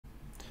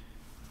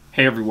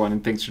Hey everyone,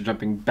 and thanks for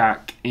jumping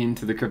back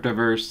into the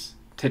cryptoverse.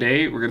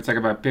 Today we're going to talk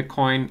about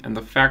Bitcoin and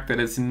the fact that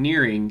it's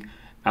nearing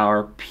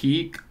our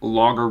peak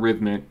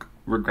logarithmic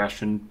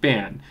regression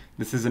band.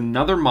 This is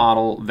another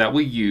model that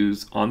we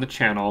use on the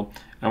channel,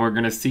 and we're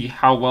going to see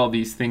how well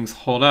these things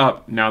hold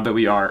up now that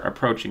we are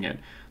approaching it.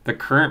 The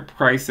current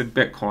price of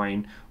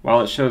Bitcoin, while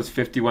it shows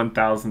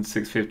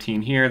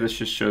 51,615 here, this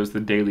just shows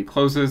the daily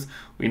closes.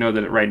 We know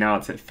that right now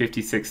it's at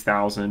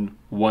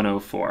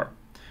 56,104.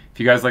 If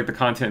you guys like the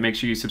content, make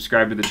sure you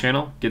subscribe to the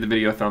channel, give the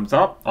video a thumbs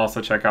up.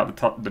 Also check out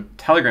the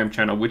Telegram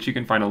channel, which you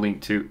can find a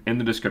link to in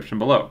the description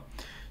below.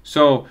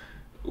 So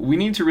we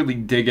need to really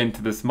dig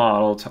into this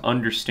model to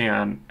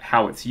understand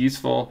how it's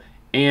useful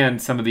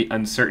and some of the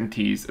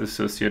uncertainties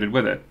associated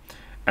with it.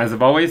 As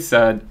I've always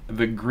said,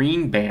 the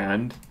green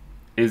band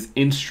is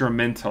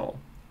instrumental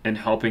in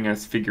helping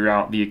us figure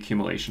out the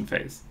accumulation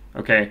phase,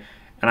 okay?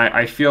 And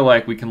I feel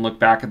like we can look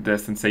back at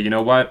this and say, you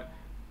know what?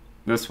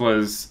 This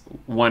was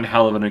one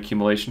hell of an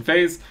accumulation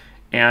phase,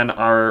 and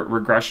our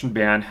regression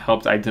band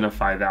helped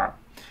identify that.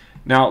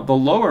 Now, the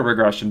lower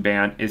regression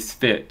band is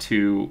fit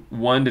to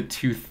 1 to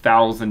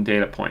 2,000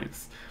 data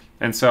points.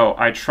 And so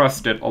I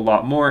trust it a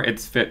lot more.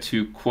 It's fit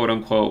to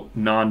quote-unquote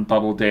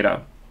non-bubble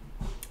data.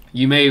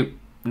 You may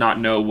not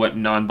know what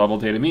non-bubble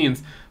data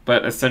means,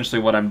 but essentially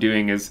what I'm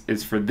doing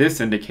is for this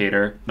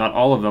indicator, not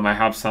all of them, I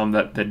have some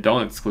that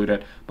don't exclude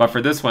it, but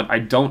for this one, I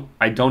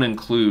don't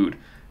include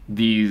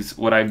these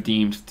what I've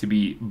deemed to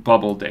be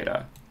bubble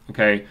data.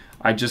 Okay,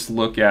 I just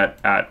look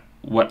at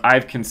what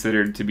I've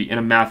considered to be, in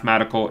a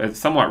mathematical, a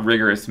somewhat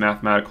rigorous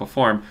mathematical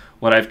form,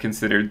 what I've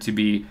considered to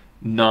be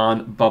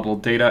non-bubble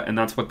data, and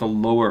that's what the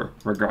lower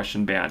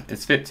regression band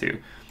is fit to.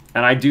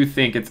 And I do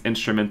think it's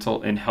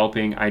instrumental in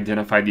helping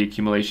identify the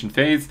accumulation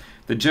phase.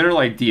 The general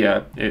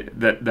idea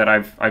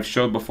that I've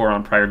showed before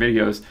on prior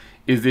videos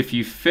is if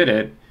you fit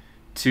it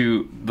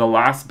to the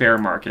last bear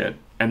market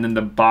and then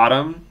the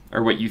bottom,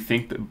 or what you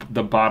think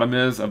the bottom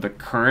is of the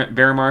current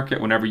bear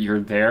market, whenever you're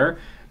there,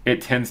 it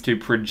tends to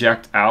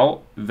project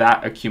out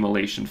that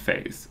accumulation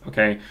phase,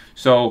 okay?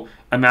 So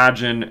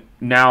imagine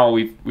now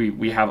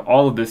we have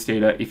all of this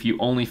data. If you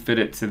only fit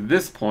it to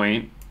this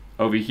point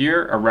over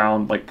here,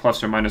 around like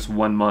plus or minus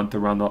 1 month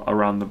around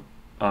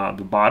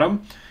the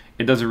bottom,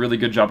 it does a really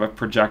good job of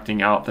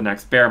projecting out the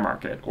next bear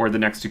market, or the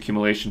next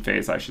accumulation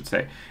phase, I should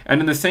say. And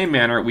in the same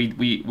manner,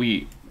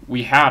 we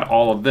had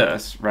all of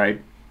this,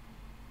 right?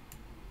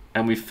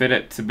 And we fit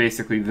it to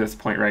basically this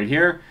point right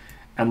here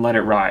and let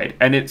it ride.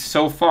 And it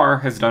so far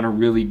has done a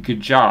really good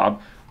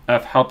job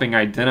of helping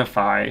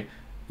identify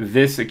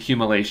this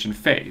accumulation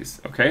phase,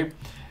 okay?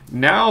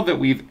 Now that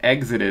we've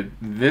exited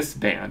this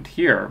band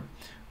here,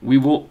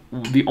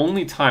 the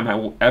only time I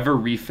will ever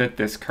refit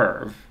this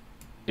curve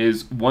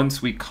is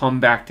once we come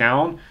back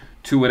down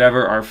to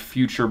whatever our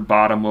future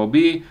bottom will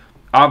be.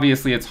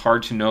 Obviously, it's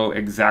hard to know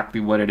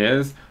exactly what it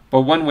is,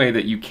 but one way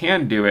that you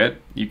can do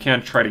it, you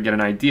can try to get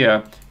an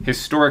idea,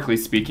 historically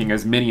speaking,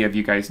 as many of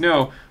you guys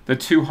know, the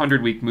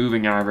 200-week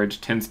moving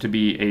average tends to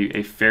be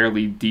a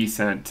fairly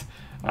decent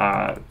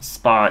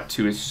spot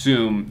to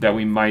assume that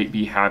we might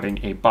be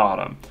having a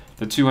bottom.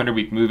 The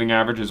 200-week moving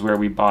average is where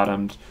we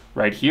bottomed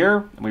right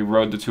here, and we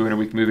rode the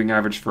 200-week moving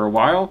average for a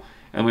while,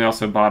 and we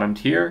also bottomed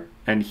here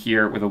and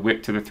here with a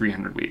wick to the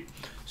 300-week.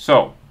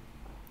 So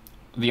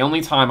the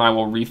only time I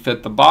will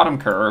refit the bottom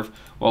curve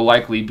will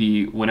likely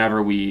be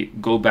whenever we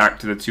go back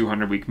to the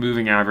 200-week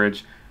moving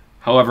average,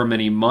 however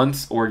many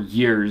months or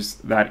years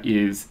that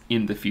is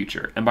in the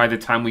future. And by the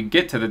time we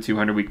get to the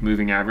 200-week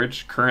moving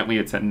average, currently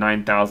it's at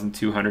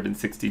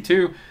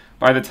 9,262.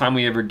 By the time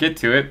we ever get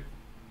to it,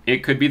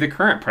 it could be the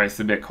current price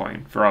of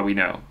Bitcoin, for all we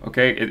know.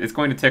 Okay, it's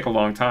going to take a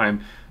long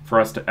time for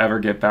us to ever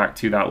get back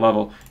to that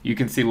level. You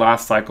can see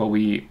last cycle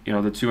the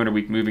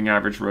 200-week moving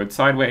average rode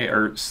sideways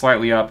or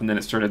slightly up, and then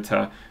it started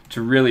to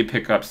really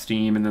pick up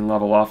steam and then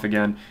level off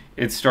again.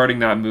 It's starting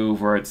that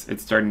move where it's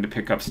starting to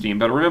pick up steam.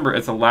 But remember,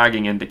 it's a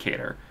lagging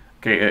indicator.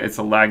 Okay, it's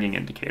a lagging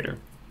indicator.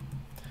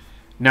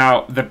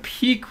 Now, the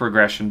peak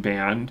regression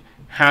band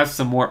has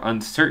some more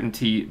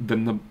uncertainty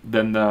than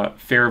the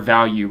fair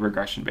value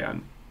regression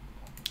band.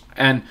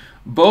 And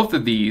both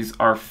of these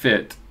are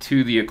fit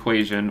to the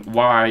equation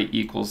y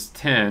equals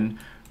 10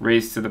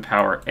 raised to the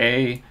power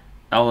a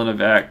ln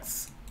of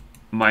x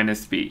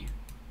minus b.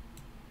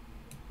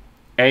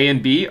 A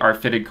and b are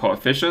fitted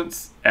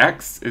coefficients.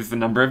 X is the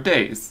number of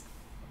days.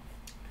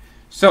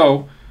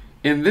 So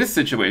in this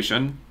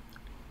situation,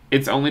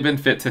 it's only been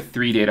fit to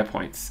 3 data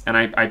points, and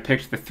I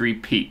picked the 3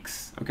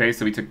 peaks. Okay,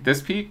 so we took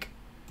this peak,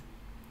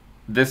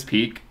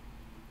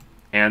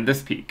 and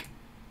this peak,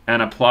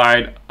 and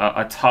applied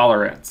a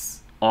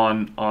tolerance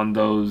on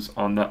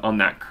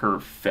that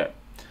curve fit.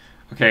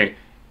 Okay,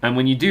 and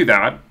when you do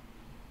that,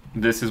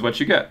 this is what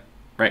you get,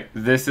 right?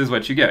 This is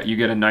what you get. You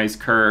get a nice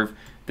curve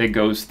that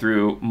goes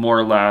through more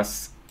or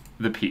less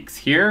the peaks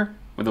here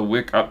with a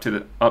wick up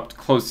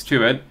close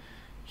to it.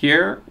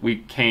 Here we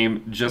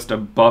came just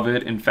above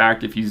it. In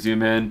fact, if you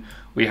zoom in,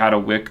 we had a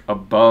wick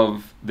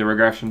above the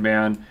regression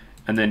band,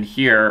 and then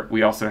here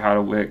we also had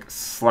a wick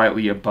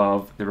slightly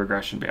above the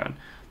regression band.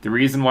 The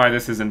reason why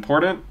this is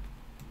important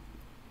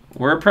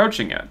we're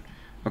approaching it.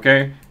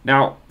 Okay,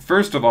 now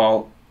first of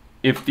all,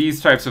 if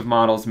these types of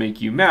models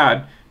make you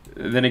mad,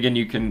 then again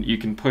you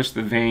can push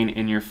the vein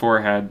in your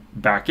forehead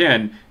back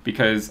in,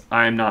 because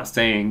I'm not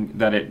saying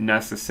that it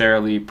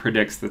necessarily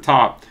predicts the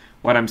top.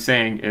 What I'm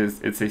saying is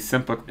it's a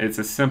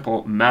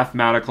simple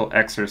mathematical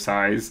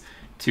exercise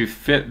to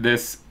fit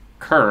this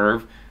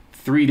curve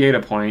 3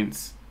 data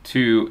points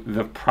to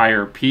the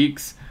prior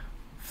peaks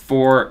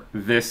for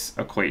this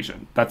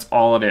equation. That's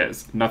all it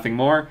is. Nothing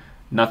more,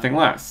 nothing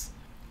less.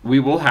 We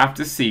will have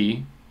to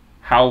see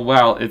how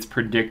well its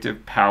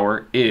predictive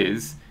power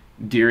is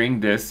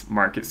during this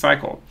market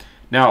cycle.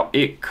 Now,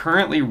 it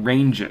currently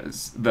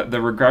ranges,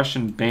 the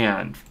regression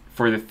band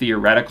for the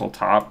theoretical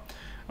top,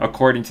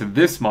 according to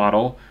this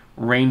model,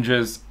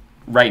 ranges,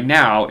 right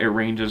now, it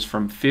ranges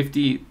from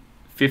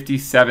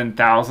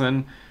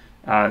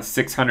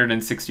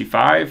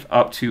 57,665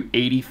 up to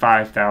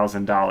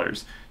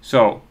 $85,000.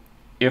 So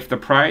if the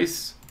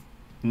price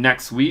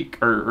next week,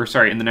 or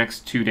sorry, in the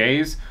next 2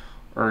 days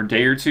or a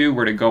day or two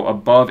were to go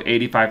above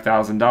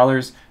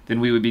 $85,000, then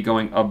we would be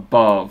going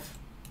above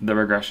the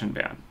regression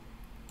band.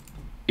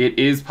 It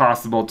is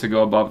possible to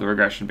go above the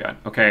regression band.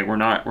 Okay, we're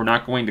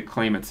not going to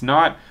claim it's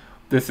not.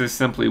 This is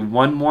simply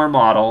one more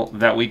model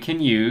that we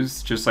can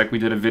use, just like we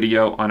did a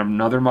video on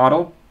another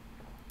model.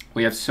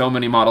 We have so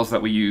many models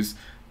that we use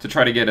to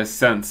try to get a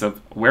sense of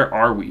where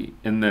are we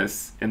in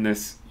this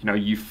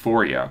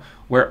euphoria.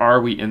 Where are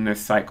we in this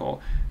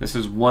cycle? This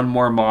is one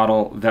more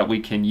model that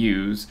we can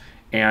use,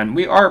 and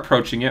we are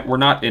approaching it. We're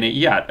not in it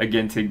yet.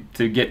 Again,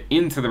 to get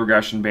into the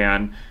regression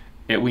band,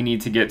 we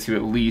need to get to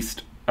at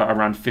least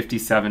around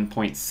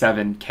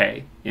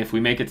 57.7K. If we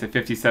make it to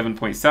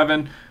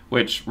 57.7,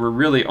 which we're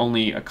really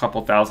only a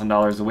couple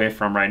 $1,000s away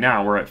from right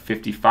now, we're at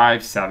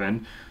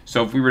 55.7.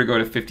 So if we were to go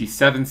to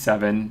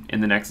 57.7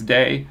 in the next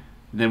day,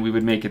 then we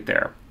would make it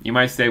there. You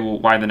might say, well,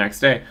 why the next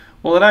day?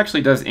 Well, it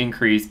actually does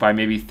increase by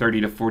maybe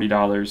 $30 to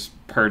 $40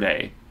 per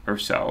day or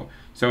so.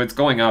 So it's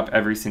going up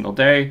every single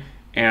day,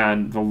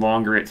 and the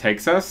longer it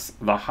takes us,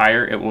 the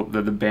higher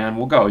the band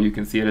will go. You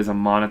can see it as a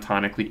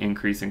monotonically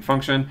increasing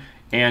function,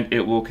 and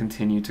it will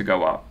continue to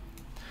go up.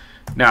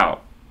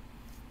 Now,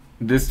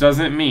 this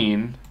doesn't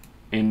mean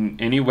in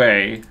any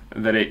way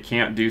that it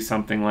can't do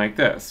something like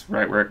this,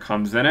 right? Where it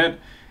comes in it,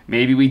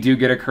 maybe we do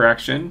get a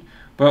correction,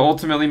 but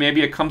ultimately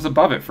maybe it comes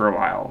above it for a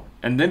while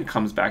and then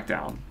comes back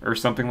down or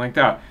something like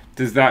that.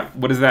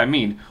 What does that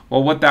mean?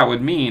 Well, what that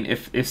would mean,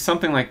 if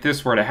something like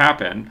this were to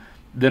happen,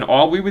 then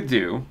all we would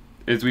do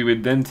is we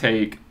would then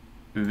take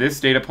this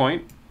data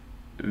point,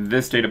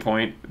 this data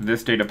point,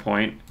 this data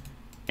point,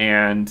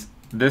 and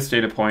this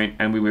data point,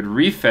 and we would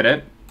refit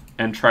it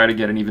and try to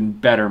get an even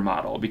better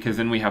model, because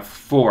then we have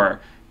 4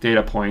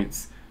 data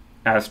points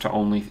as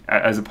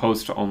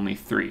opposed to only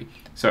 3.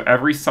 So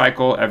every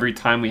cycle, every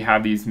time we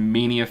have these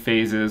mania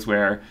phases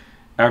where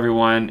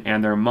everyone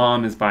and their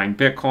mom is buying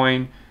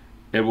Bitcoin,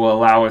 it will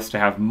allow us to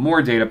have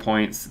more data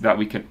points that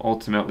we can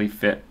ultimately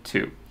fit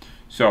to.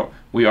 So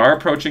we are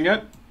approaching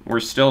it. We're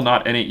still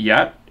not in it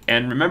yet.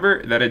 And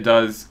remember that it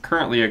does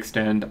currently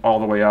extend all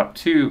the way up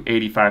to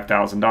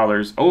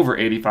 $85,000, over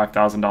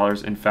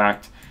 $85,000 in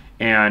fact.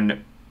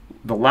 And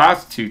the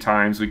last 2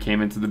 times we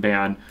came into the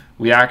band,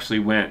 we actually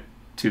went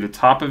to the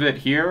top of it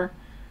here,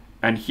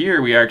 and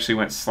here we actually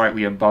went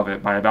slightly above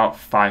it by about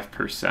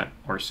 5%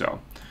 or so.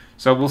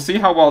 So we'll see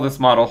how well this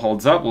model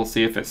holds up. We'll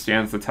see if it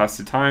stands the test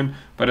of time,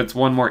 but it's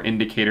one more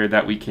indicator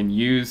that we can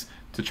use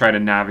to try to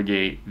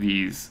navigate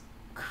these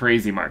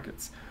crazy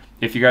markets.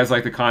 If you guys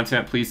like the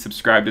content, please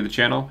subscribe to the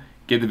channel,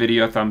 give the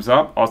video a thumbs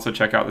up. Also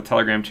check out the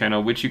Telegram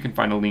channel, which you can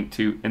find a link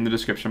to in the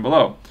description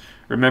below.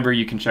 Remember,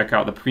 you can check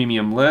out the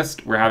premium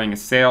list. We're having a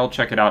sale.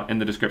 Check it out in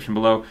the description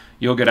below.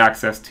 You'll get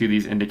access to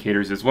these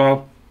indicators as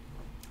well.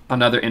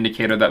 Another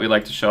indicator that we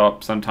like to show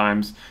up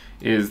sometimes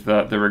is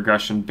the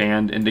regression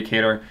band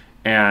indicator.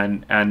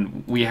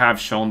 And we have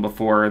shown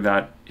before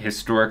that,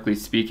 historically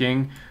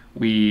speaking,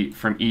 we,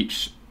 from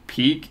each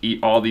peak,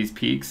 all these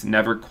peaks,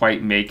 never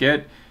quite make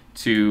it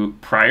to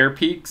prior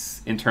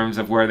peaks in terms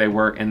of where they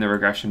were in the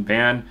regression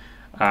band.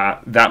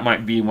 That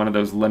might be one of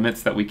those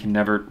limits that we can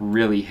never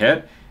really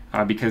hit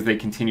because they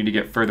continue to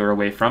get further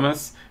away from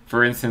us.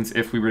 For instance,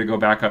 if we were to go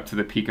back up to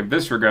the peak of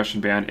this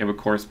regression band, it would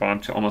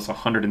correspond to almost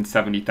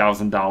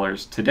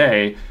 $170,000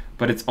 today,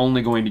 but it's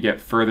only going to get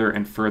further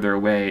and further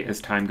away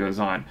as time goes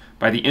on.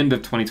 By the end of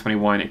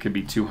 2021, it could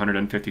be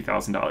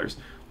 $250,000.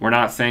 We're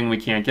not saying we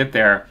can't get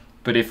there,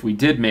 but if we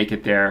did make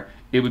it there,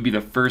 it would be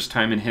the first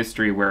time in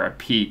history where a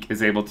peak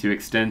is able to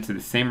extend to the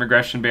same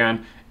regression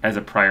band as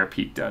a prior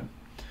peak did.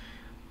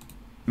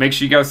 Make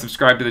sure you guys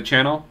subscribe to the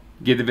channel,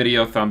 give the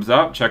video a thumbs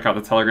up, check out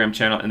the Telegram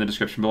channel in the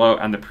description below,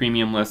 and the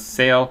premium list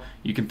sale.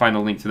 You can find the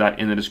link to that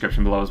in the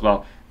description below as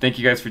well. Thank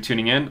you guys for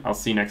tuning in. I'll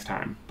see you next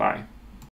time. Bye.